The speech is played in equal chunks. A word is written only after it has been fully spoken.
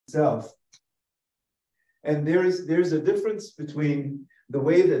itself. And there's a difference between the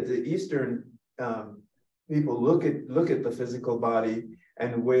way that the Eastern people look at the physical body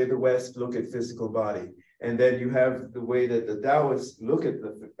and the way the West look at physical body. And then you have the way that the Taoists look at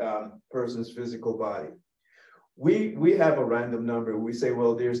the person's physical body. We have a random number. We say,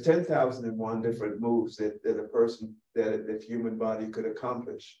 well, there's 10,001 different moves that that human body could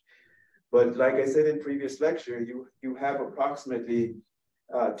accomplish. But like I said in previous lecture, you have approximately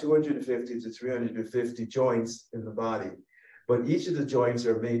 250 to 350 joints in the body. But each of the joints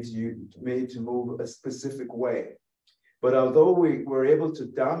are made to move a specific way. But although we're able to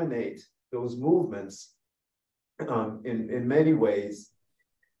dominate those movements in many ways,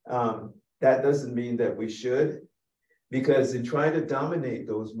 that doesn't mean that we should, because in trying to dominate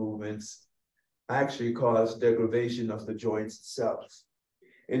those movements actually cause degradation of the joints itself.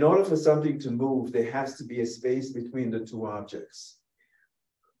 In order for something to move, there has to be a space between the two objects,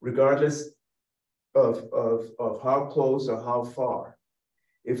 regardless of how close or how far.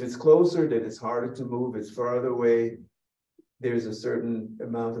 If it's closer, then it's harder to move. If it's farther away, there's a certain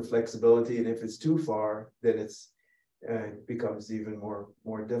amount of flexibility. And if it's too far, then it becomes even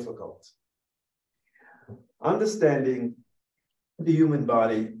more difficult. Understanding the human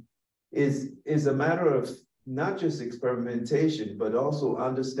body is a matter of not just experimentation, but also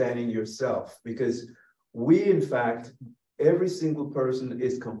understanding yourself, because we, in fact, every single person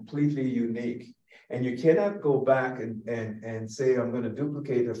is completely unique. And you cannot go back and say, I'm going to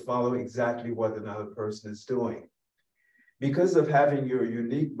duplicate or follow exactly what another person is doing. Because of having your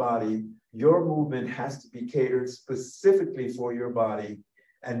unique body, your movement has to be catered specifically for your body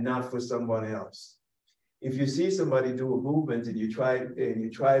and not for someone else. If you see somebody do a movement and you try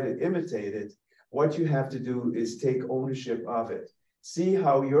to imitate it, what you have to do is take ownership of it. See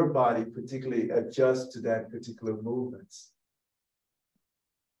how your body particularly adjusts to that particular movement,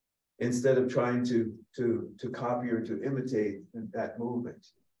 instead of trying to copy or to imitate that movement.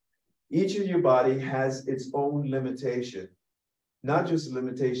 Each of your body has its own limitation, not just a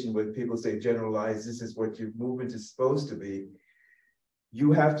limitation when people say generalize, this is what your movement is supposed to be.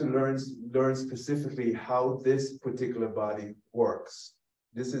 You have to learn specifically how this particular body works.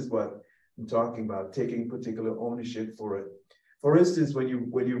 This is what I'm talking about, taking particular ownership for it. For instance, when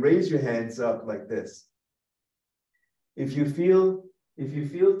you raise your hands up like this, if you feel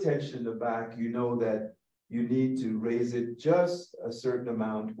tension in the back, you know that you need to raise it just a certain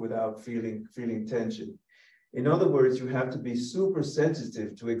amount without feeling tension. In other words, you have to be super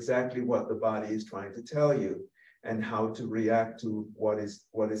sensitive to exactly what the body is trying to tell you and how to react to what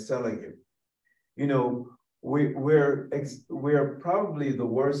is telling you. You know, we're probably the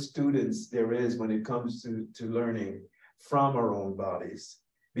worst students there is when it comes to learning from our own bodies,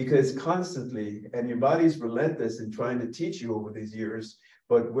 because constantly, and your body's relentless in trying to teach you over these years,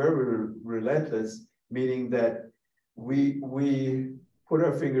 but we're relentless, meaning that we put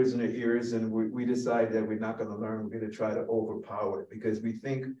our fingers in our ears and we decide that we're not going to learn, we're going to try to overpower it because we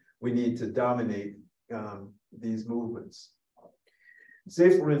think we need to dominate these movements.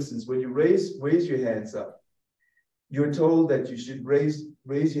 Say, for instance, when you raise your hands up, you're told that you should raise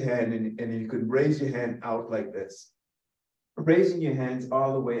your hand and you could raise your hand out like this. Raising your hands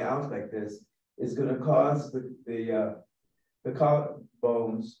all the way out like this is going to cause the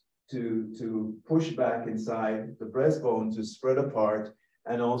collarbones to push back inside, the breastbone to spread apart,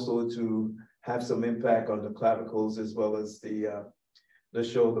 and also to have some impact on the clavicles as well as the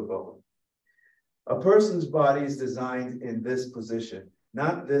shoulder bone. A person's body is designed in this position,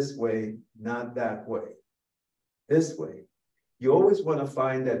 not this way, not that way, this way. You always want to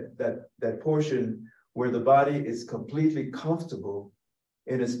find that portion where the body is completely comfortable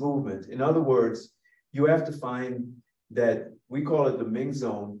in its movement. In other words, you have to find that, we call it the Ming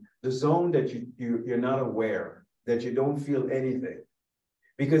zone, the zone that you're not aware, that you don't feel anything.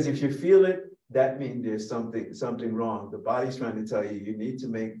 Because if you feel it, that means there's something wrong. The body's trying to tell you, you need to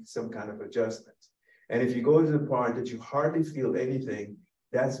make some kind of adjustment. And if you go to the part that you hardly feel anything,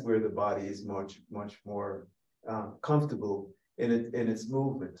 that's where the body is much more comfortable in its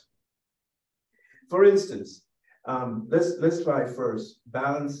movement. For instance, let's try first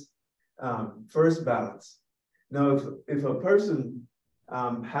balance. First balance. Now, if a person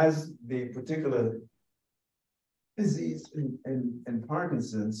has the particular disease in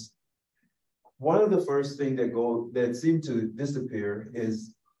Parkinson's, one of the first things that seem to disappear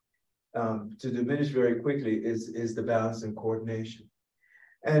is to diminish very quickly is the balance and coordination,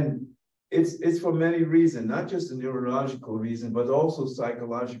 and it's for many reasons, not just a neurological reason, but also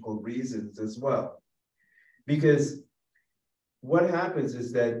psychological reasons as well. Because what happens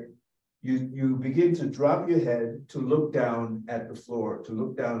is that you begin to drop your head to look down at the floor, to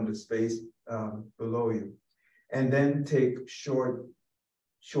look down the space below you, and then take short,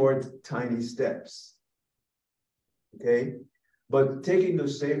 tiny steps. Okay? But taking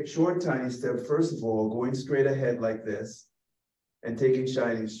those short, tiny steps, first of all, going straight ahead like this, and taking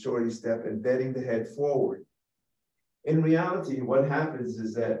shorty step and bending the head forward. In reality, what happens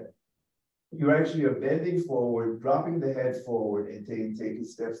is that you actually are bending forward, dropping the head forward, and taking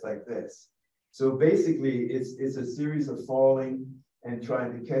steps like this. So basically, it's a series of falling and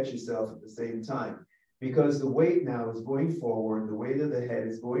trying to catch yourself at the same time. Because the weight now is going forward, the weight of the head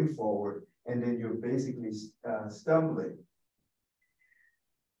is going forward, and then you're basically stumbling.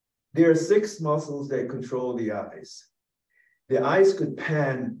 There are 6 muscles that control the eyes. The eyes could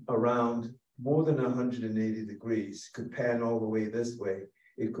pan around more than 180 degrees, could pan all the way this way.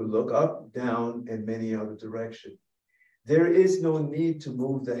 It could look up, down, and many other directions. There is no need to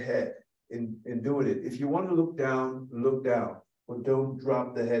move the head in doing it. If you want to look down, but don't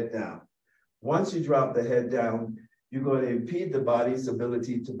drop the head down. Once you drop the head down, you're going to impede the body's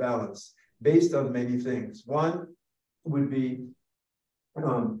ability to balance based on many things. One would be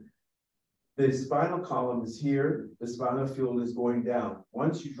the spinal column is here, the spinal fluid is going down.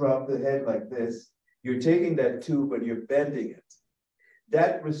 Once you drop the head like this, you're taking that tube and you're bending it.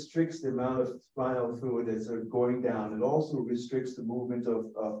 That restricts the amount of spinal fluid that's going down. It also restricts the movement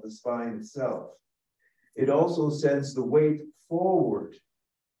of the spine itself. It also sends the weight forward,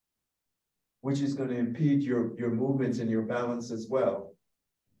 which is going to impede your movements and your balance as well.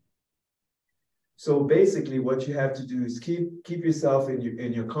 So basically what you have to do is keep yourself in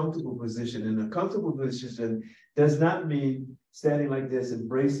your comfortable position. And a comfortable position does not mean standing like this and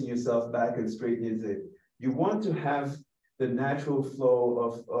bracing yourself back and straightening it. You want to have the natural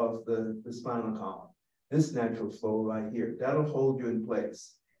flow of the spinal column. This natural flow right here, that'll hold you in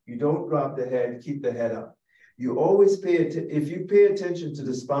place. You don't drop the head, keep the head up. You always if you pay attention to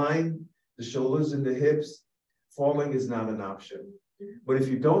the spine, the shoulders and the hips, falling is not an option. But if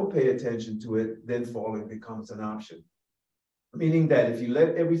you don't pay attention to it, then falling becomes an option. Meaning that if you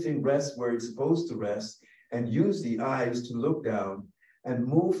let everything rest where it's supposed to rest and use the eyes to look down and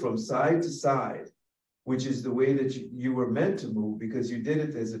move from side to side, which is the way that you were meant to move because you did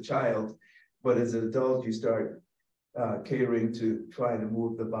it as a child, but as an adult, you start catering to trying to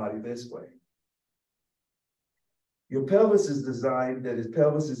move the body this way. Your pelvis is designed that his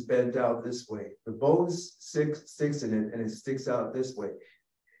pelvis is bent out this way. The bone sticks in it and it sticks out this way.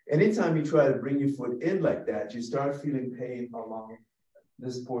 Anytime you try to bring your foot in like that, you start feeling pain along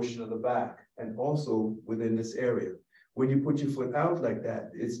this portion of the back and also within this area. When you put your foot out like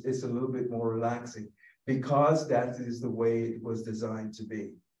that, it's a little bit more relaxing because that is the way it was designed to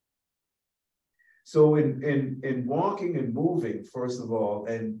be. So in walking and moving, first of all,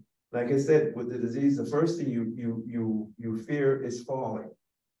 and like I said, with the disease, the first thing you fear is falling.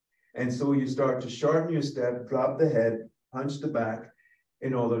 And so you start to shorten your step, drop the head, hunch the back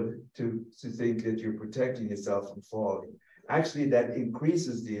in order to think that you're protecting yourself from falling. Actually, that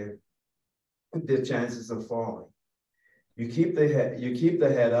increases the chances of falling. You keep the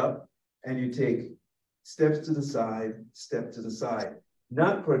head up and you take steps to the side, step to the side.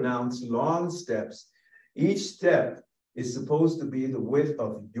 Not pronounced long steps. Each step is supposed to be the width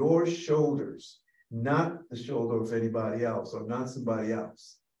of your shoulders, not the shoulder of anybody else or not somebody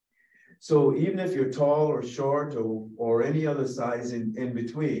else. So even if you're tall or short or any other size in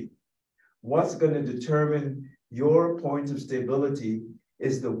between, what's going to determine your point of stability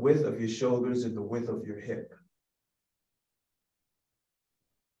is the width of your shoulders and the width of your hip.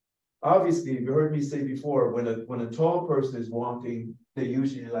 Obviously, you heard me say before, when a tall person is walking, they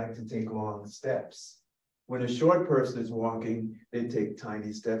usually like to take long steps. When a short person is walking, they take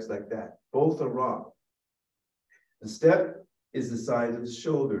tiny steps like that. Both are wrong. The step is the size of the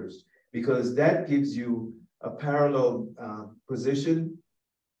shoulders because that gives you a parallel position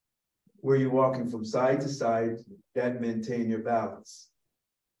where you're walking from side to side that maintain your balance.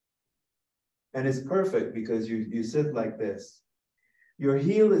 And it's perfect because you sit like this. Your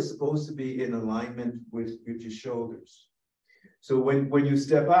heel is supposed to be in alignment with your shoulders. So when you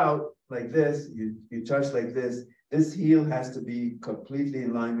step out like this, you touch like this heel has to be completely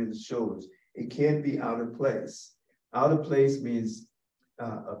in line with the shoulders. It can't be out of place. Out of place means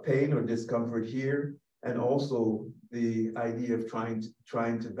a pain or discomfort here, and also the idea of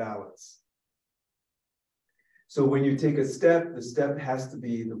trying to balance. So when you take a step, the step has to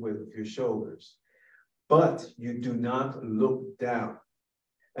be the width of your shoulders, but you do not look down.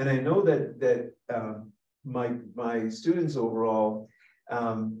 And I know that my students overall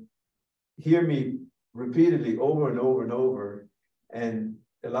hear me repeatedly over and over and over, and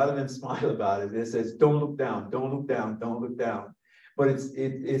a lot of them smile about it. It says, don't look down, don't look down, don't look down. But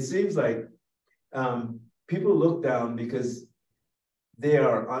it seems like people look down because they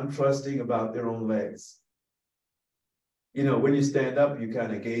are untrusting about their own legs. You know, when you stand up, you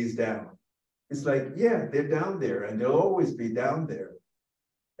kind of gaze down. It's like, yeah, they're down there and they'll always be down there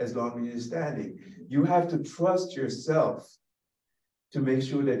as long as you're standing. You have to trust yourself to make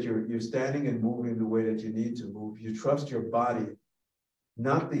sure that you're standing and moving the way that you need to move. You trust your body,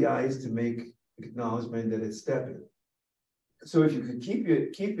 not the eyes to make acknowledgement that it's stepping. So if you could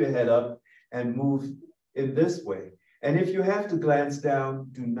keep your head up and move in this way. And if you have to glance down,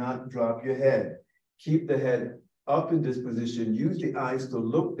 do not drop your head. Keep the head up in this position. Use the eyes to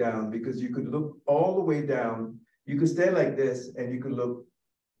look down, because you could look all the way down. You could stand like this and you could look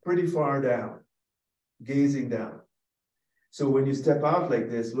pretty far down, gazing down. So when you step out like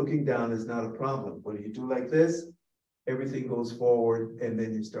this, looking down is not a problem. When you do like this, everything goes forward, and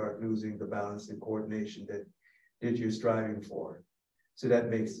then you start losing the balance and coordination that you're striving for. So that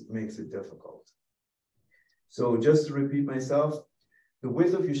makes it difficult. So just to repeat myself, the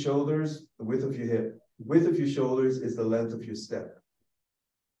width of your shoulders, the width of your hip. The width of your shoulders is the length of your step.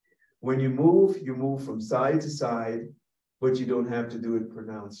 When you move from side to side, but you don't have to do it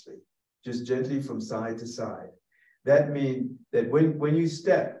pronouncedly. Just gently from side to side. That means that when you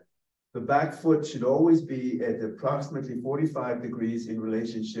step, the back foot should always be at approximately 45 degrees in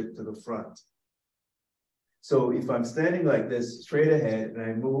relationship to the front. So if I'm standing like this straight ahead and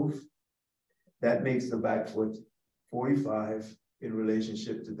I move, that makes the back foot 45 in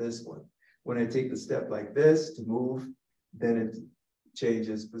relationship to this one. When I take the step like this to move, then it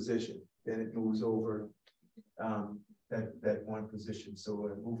changes position. Then it moves over that one position. So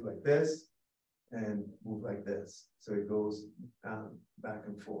I move like this and move like this. So it goes back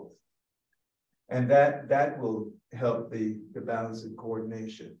and forth. And that will help the balance and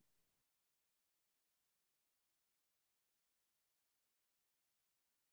coordination.